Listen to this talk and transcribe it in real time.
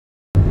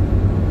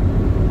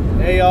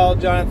Hey y'all,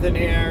 Jonathan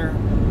here.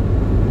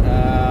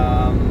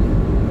 I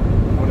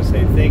want to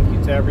say thank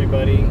you to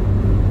everybody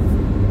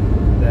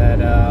that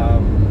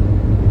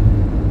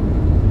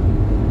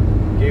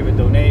gave a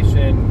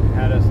donation,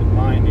 had us in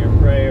mind in your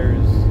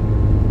prayers,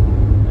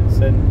 and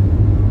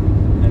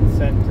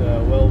sent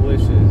well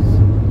wishes.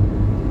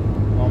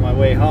 On my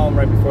way home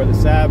right before the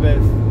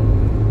Sabbath,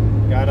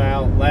 got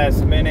out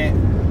last minute.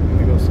 I'm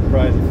gonna go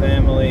surprise the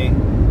family.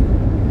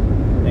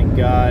 Thank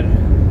God.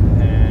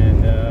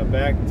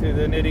 Back to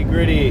the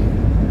nitty-gritty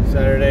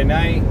Saturday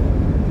night.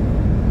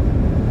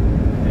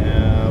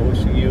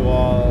 Wishing you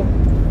all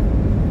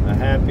a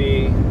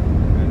happy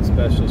and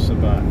special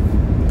Shabbat.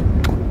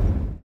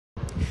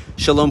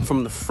 Shalom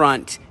from the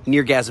front,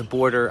 near Gaza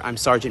border. I'm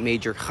Sergeant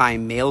Major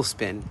Chaim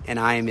Malespin, and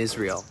I am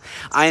Israel.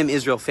 I am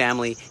Israel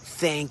family.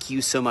 Thank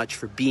you so much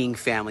for being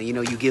family. You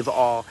know, you give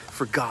all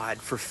for God,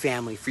 for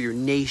family, for your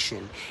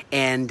nation.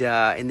 And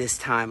in this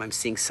time, I'm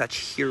seeing such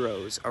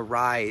heroes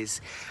arise.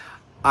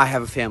 I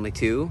have a family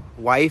too.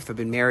 Wife, I've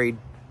been married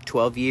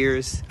 12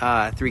 years,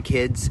 3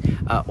 kids.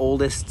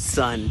 Oldest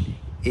son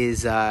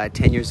is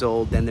 10 years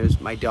old. Then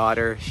there's my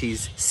daughter.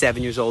 She's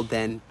 7 years old.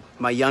 Then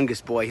my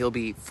youngest boy, he'll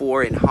be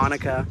 4 in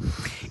Hanukkah.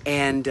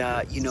 And,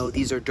 you know,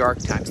 these are dark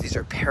times. These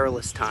are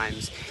perilous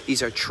times.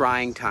 These are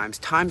trying times.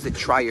 Times that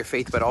try your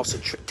faith, but also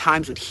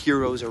times when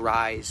heroes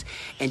arise.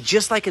 And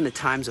just like in the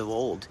times of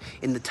old,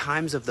 in the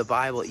times of the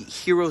Bible,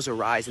 heroes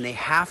arise and they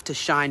have to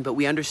shine. But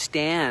we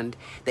understand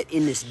that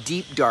in this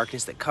deep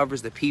darkness that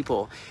covers the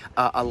people,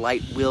 a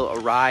light will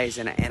arise.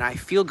 And I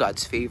feel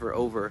God's favor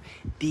over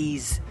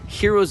these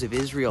heroes of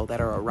Israel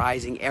that are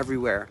arising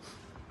everywhere.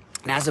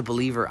 And as a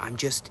believer, I'm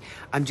just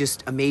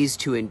amazed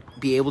to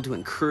be able to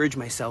encourage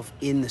myself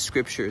in the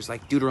scriptures,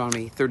 like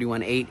Deuteronomy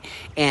 31:8.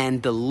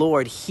 And the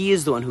Lord, He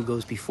is the one who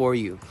goes before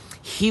you.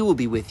 He will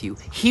be with you.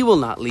 He will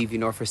not leave you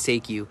nor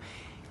forsake you.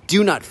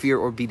 Do not fear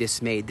or be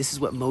dismayed. This is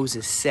what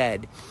Moses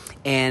said.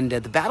 And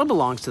the battle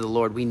belongs to the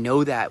Lord. We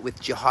know that with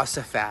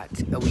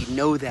Jehoshaphat. We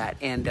know that.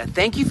 And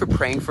thank you for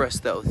praying for us,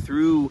 though,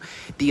 through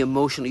the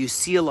emotional. You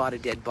see a lot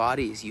of dead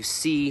bodies. You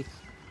see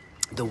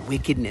the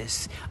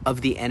wickedness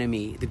of the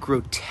enemy, the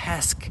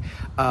grotesque,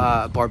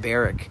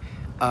 barbaric,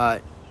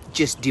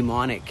 just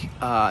demonic.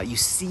 You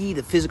see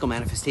the physical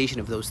manifestation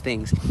of those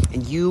things,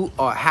 and you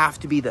have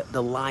to be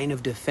the line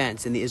of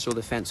defense in the Israel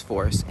Defense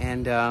Force.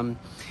 And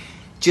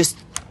just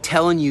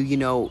telling you, you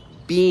know,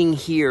 being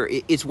here,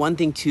 it's one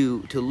thing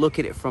to look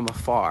at it from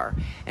afar,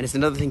 and it's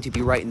another thing to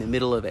be right in the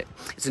middle of it.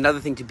 It's another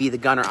thing to be the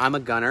gunner. I'm a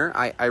gunner.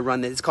 I run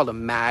this. It's called a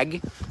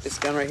mag. This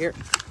gun right here.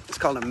 It's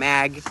called a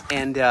mag,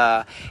 and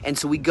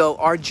so we go.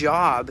 Our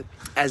job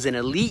as an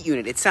elite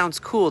unit. It sounds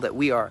cool that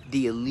we are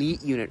the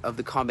elite unit of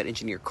the Combat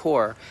Engineer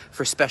Corps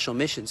for special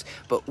missions,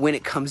 but when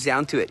it comes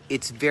down to it,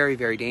 it's very,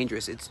 very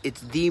dangerous.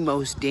 It's the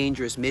most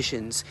dangerous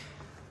missions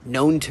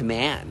known to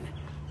man.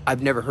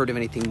 I've never heard of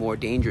anything more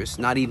dangerous,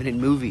 not even in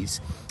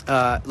movies.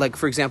 Like,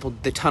 for example,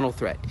 the tunnel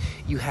threat.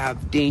 You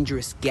have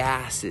dangerous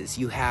gases.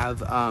 You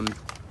have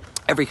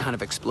every kind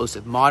of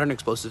explosive, modern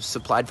explosives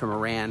supplied from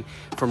Iran,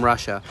 from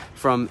Russia,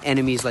 from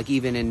enemies like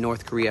even in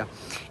North Korea.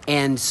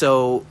 And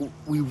so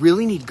we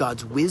really need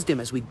God's wisdom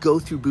as we go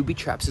through booby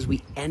traps, as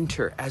we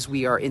enter, as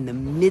we are in the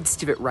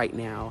midst of it right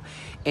now.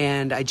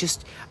 And I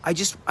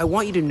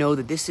want you to know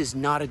that this is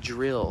not a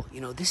drill.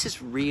 You know, this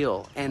is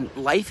real. And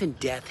life and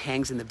death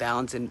hangs in the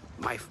balance. And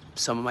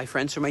some of my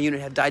friends from my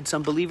unit have died.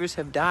 Some believers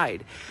have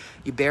died.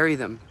 You bury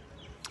them.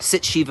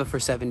 Sit Shiva for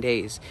 7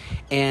 days.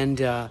 And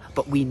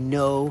but we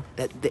know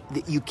that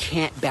you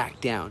can't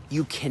back down.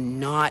 You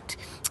cannot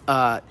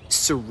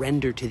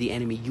surrender to the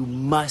enemy. You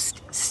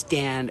must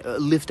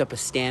lift up a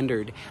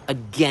standard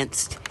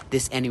against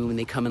this enemy when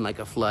they come in like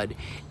a flood.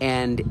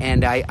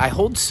 And I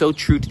hold so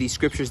true to these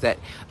scriptures that,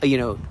 you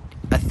know,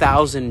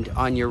 1,000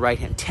 on your right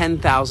hand,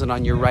 10,000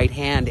 on your right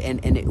hand,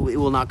 and it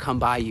will not come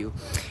by you.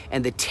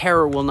 And the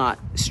terror will not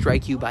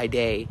strike you by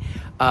day.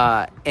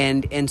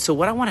 And so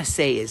what I want to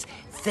say is,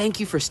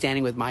 thank you for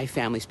standing with my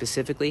family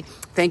specifically.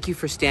 Thank you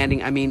for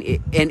standing. I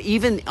mean, and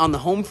even on the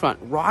home front,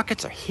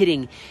 rockets are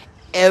hitting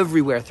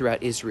everywhere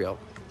throughout Israel.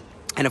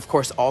 And of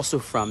course, also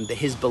from the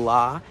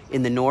Hezbollah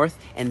in the north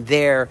and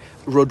their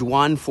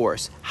Rodwan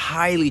force,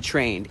 highly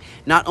trained,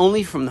 not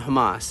only from the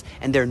Hamas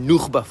and their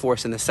Nukhba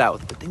force in the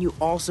south, but then you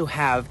also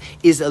have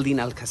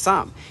Izz-al-Din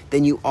al-Qassam.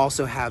 Then you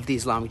also have the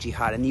Islamic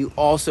Jihad, and you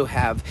also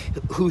have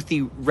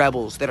Houthi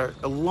rebels that are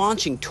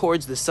launching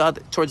towards the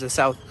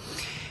south.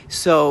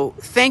 So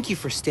thank you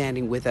for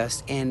standing with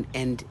us, and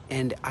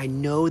I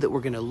know that we're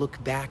going to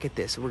look back at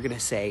this and we're going to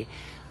say,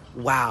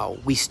 wow,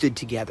 we stood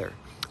together.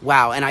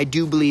 Wow, and I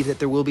do believe that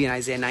there will be in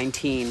Isaiah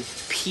 19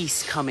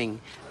 peace coming,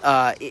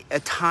 a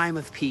time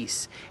of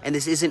peace. And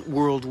this isn't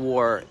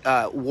war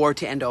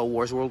to end all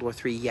wars, World War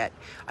III yet.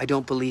 I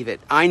don't believe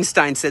it.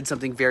 Einstein said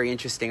something very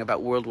interesting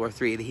about World War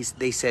III.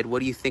 They said,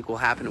 what do you think will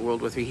happen in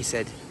World War III? He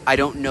said, I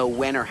don't know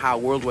when or how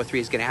World War III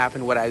is going to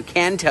happen. What I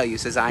can tell you,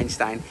 says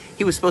Einstein,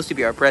 he was supposed to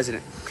be our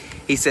president.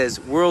 He says,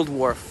 World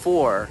War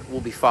IV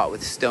will be fought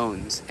with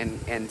stones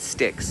and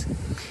sticks.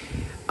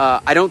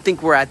 I don't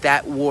think we're at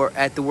that war,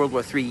 at the World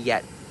War III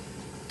yet.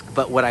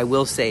 But what I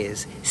will say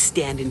is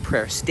stand in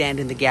prayer, stand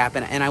in the gap.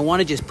 And I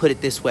want to just put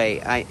it this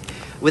way.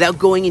 Without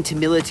going into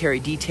military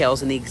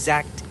details and the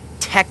exact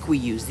tech we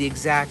use, the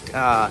exact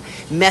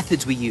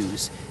methods we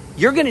use,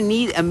 you're going to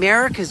need,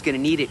 America's going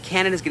to need it,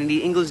 Canada's going to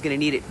need it, England's going to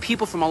need it.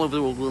 People from all over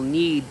the world will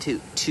need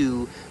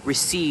to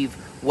receive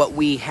what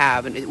we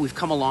have. And we've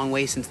come a long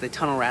way since the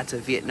tunnel rats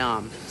of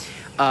Vietnam.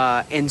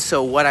 And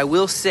so what I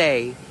will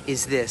say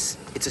is this: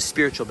 it's a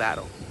spiritual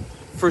battle.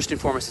 First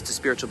and foremost, it's a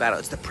spiritual battle.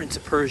 It's the Prince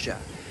of Persia,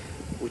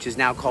 which is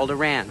now called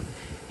Iran,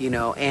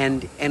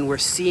 and we're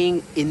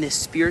seeing in this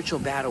spiritual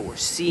battle, we're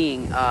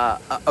seeing a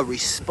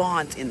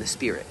response in the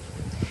spirit.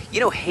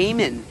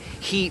 Haman,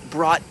 he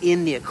brought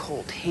in the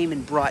occult.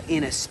 Haman brought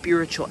in a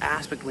spiritual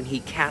aspect when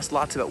he cast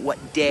lots about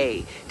what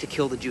day to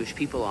kill the Jewish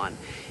people on.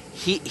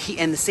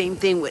 And the same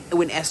thing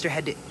when Esther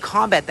had to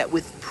combat that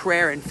with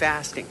prayer and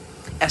fasting.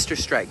 Esther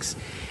strikes.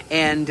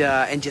 And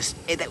just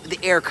the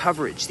air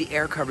coverage.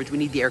 We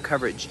need the air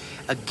coverage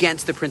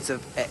against the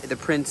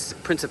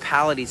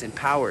principalities and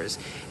powers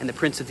and the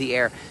prince of the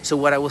air. So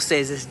what I will say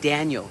is this: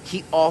 Daniel,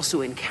 he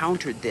also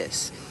encountered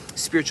this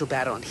spiritual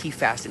battle, and he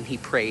fasted and he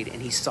prayed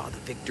and he saw the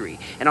victory.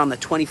 And on the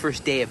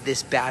 21st day of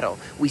this battle,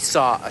 we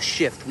saw a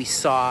shift. We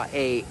saw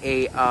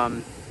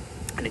an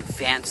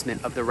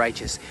advancement of the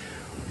righteous.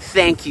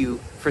 Thank you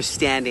for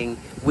standing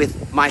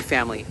with my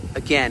family.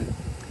 Again,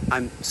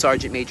 I'm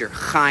Sergeant Major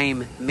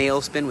Chaim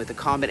Malespin with the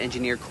Combat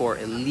Engineer Corps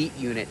Elite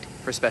Unit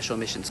for Special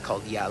Missions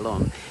called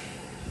Yalom.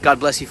 God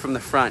bless you from the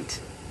front.